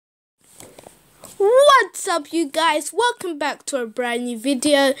What's up, you guys? Welcome back to a brand new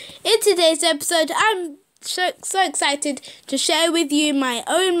video. In today's episode, I'm so excited to share with you my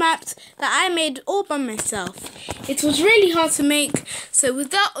own maps that I made all by myself. It was really hard to make, so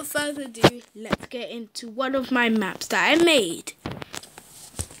without further ado, let's get into one of my maps that I made.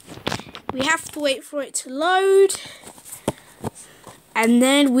 We have to wait for it to load, and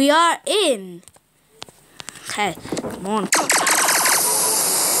then we are in. Okay, come on.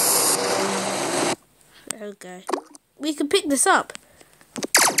 Okay, we can pick this up.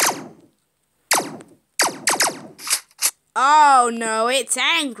 Oh no, it's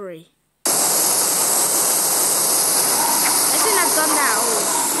angry. I shouldn't have done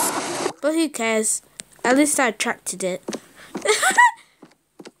that, but who cares? At least I attracted it.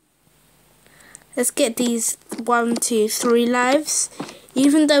 Let's get these 1, 2, 3 lives,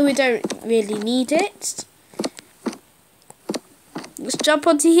 even though we don't really need it. Let's jump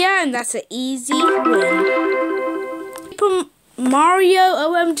onto here, and that's an easy win. Super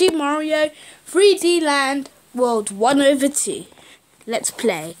MarioOMG Mario 3D Land World 1/2. Let's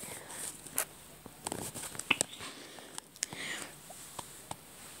play.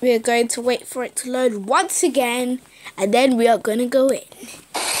 We are going to wait for it to load once again, and then we are going to go in.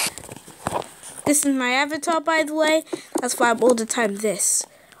 This is my avatar, by the way. That's why I'm all the time this.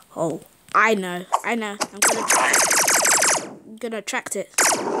 Oh, I know. I'm gonna attract it.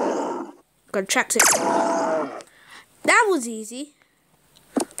 That was easy.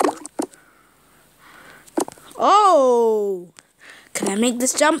 Oh, can I make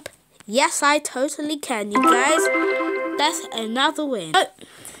this jump? Yes, I totally can, you guys. That's another win. Oh,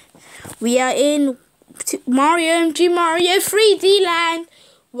 we are in MarioOMG Mario 3D Land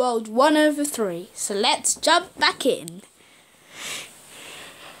World 1/3. So let's jump back in.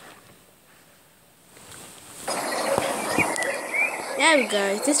 There we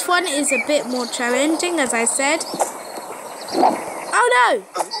go. This one is a bit more challenging, as I said. Oh no!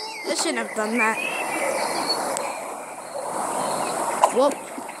 I shouldn't have done that. Whoop.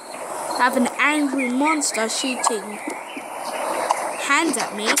 I have an angry monster shooting hands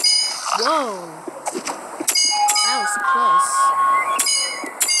at me. Whoa. That was close.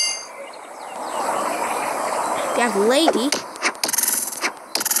 We have a lady.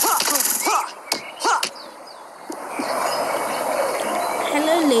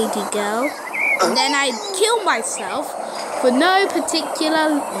 Hello, lady girl. And then I kill myself for no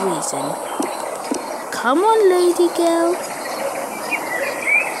particular reason. Come on, lady girl.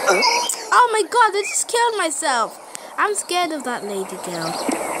 Oh my god, I just killed myself. I'm scared of that lady girl.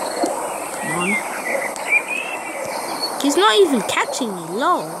 Come on. She's not even catching me,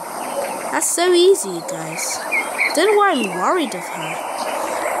 lol. That's so easy, you guys. Don't know why I'm worried of her.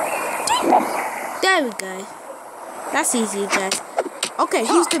 There we go. That's easy, you guys. Okay,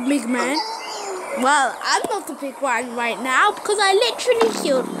 who's the big man? Well, I'm not the big one right now because I literally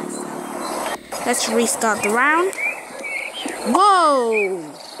killed myself. Let's restart the round. Whoa!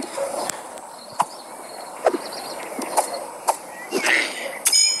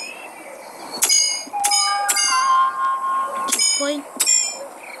 Checkpoint.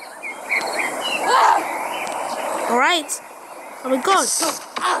 Alright. Oh my god.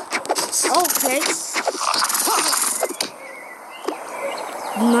 Okay.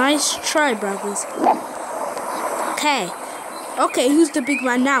 Nice try, brothers. Okay. Okay, who's the big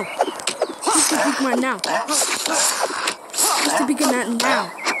man now? Who's the big man now? Who's the big man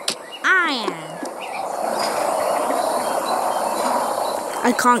now? I am.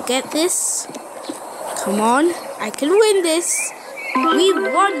 I can't get this. Come on. I can win this. We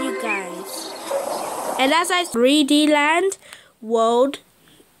won, you guys. And as I 3D Land World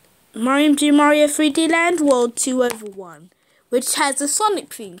MarioOMG Mario 3D Land World 2/1. Which has a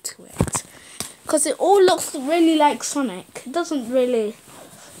Sonic theme to it. Because it all looks really like Sonic. It doesn't really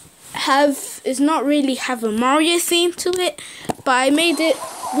it's not really have a Mario theme to it. But I made it,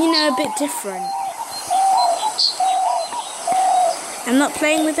 a bit different. I'm not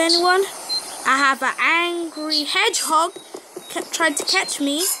playing with anyone. I have an angry hedgehog trying to catch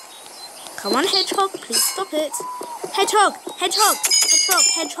me. Come on, hedgehog, please stop it. Hedgehog, hedgehog, hedgehog,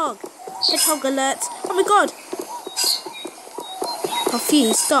 hedgehog. Hedgehog alert. Oh my god. Oh, phew,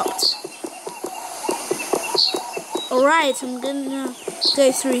 he stopped. Alright, I'm gonna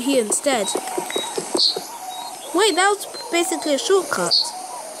go through here instead. Wait, that was basically a shortcut.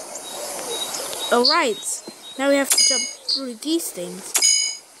 Alright, now we have to jump through these things.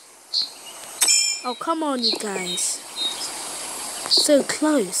 Oh, come on, you guys. So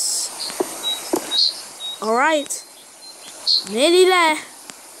close. Alright, nearly there.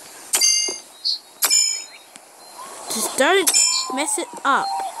 Just don't mess it up.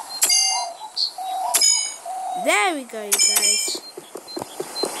 There we go, you guys.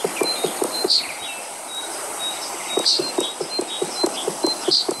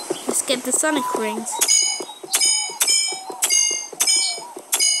 Let's get the Sonic rings.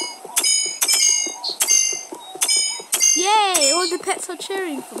 Yay! All the pets are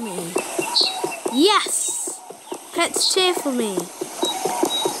cheering for me. Yes! Pets cheer for me.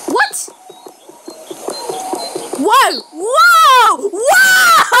 What? Whoa! Whoa!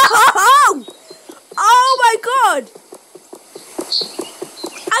 Whoa! Oh my god!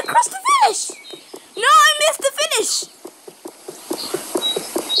 I crossed the finish! No, I missed the finish!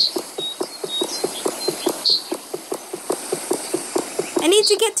 I need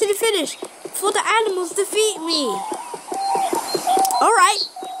to get to the finish before the animals defeat me. Alright.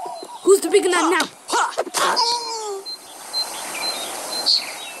 Who's the bigger man now?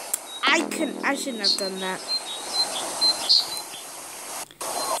 I shouldn't have done that.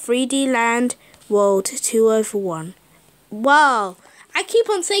 3D Land World 2/1. Wow. I keep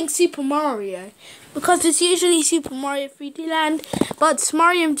on saying Super Mario because it's usually Super Mario 3D Land, but it's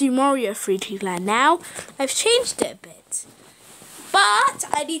MarioOMG Mario 3D Land now. I've changed it a bit. But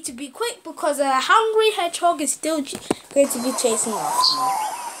I need to be quick because a hungry hedgehog is still going to be chasing after me.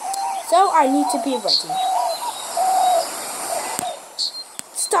 So I need to be ready.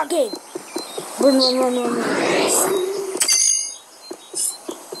 Start game. Run, run, run, run, run. Yes.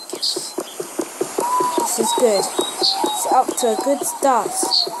 This is good. It's up to a good start.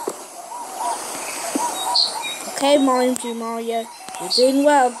 Okay, MarioOMG Mario. You're doing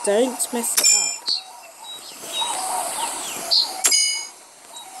well. Don't mess it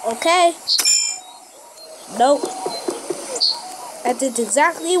up. Okay. Nope. I did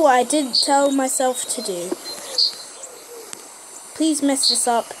exactly what I didn't tell myself to do. Please mess this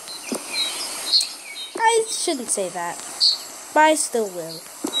up. I shouldn't say that, but I still will.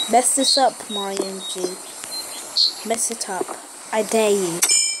 Mess this up, MarioOMG. Mess it up. I dare you.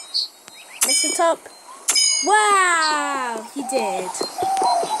 Mess it up. Wow, he did.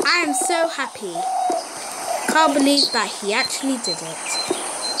 I am so happy. Can't believe that he actually did it.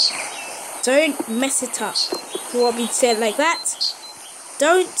 Don't mess it up. You want me to say it like that?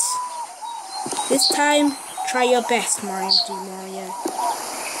 Don't. This time, try your best, MarioOMG Mario.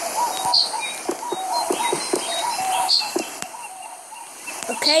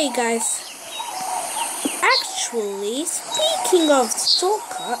 Okay, guys. Actually, speaking of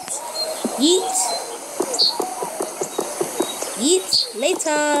shortcuts, yeet,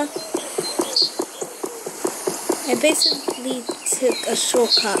 later. I basically took a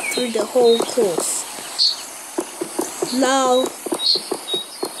shortcut through the whole course. Lol.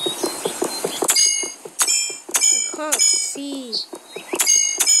 I can't see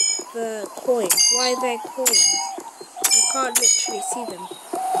the coins. Why are there coins? I can't literally see them.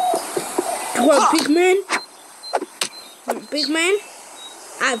 You want big man? You want big man?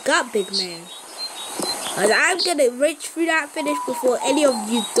 I've got big man. And I'm gonna reach through that finish before any of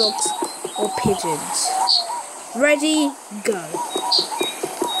you dogs or pigeons. Ready, go.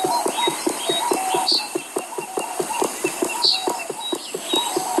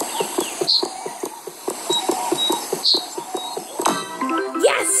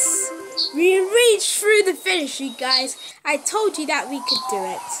 Yes! We reached through the finish, you guys. I told you that we could do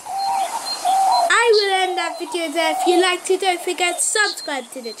it. I will end that video there. If you liked it, don't forget to subscribe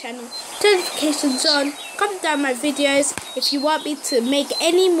to the channel. Notifications on. Comment down my videos if you want me to make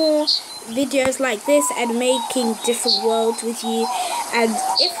any more videos like this and making different worlds with you. And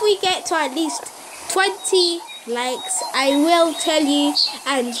if we get to at least 20 likes, I will tell you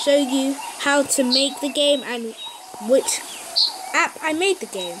and show you how to make the game and which app I made the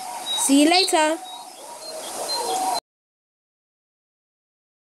game. See you later.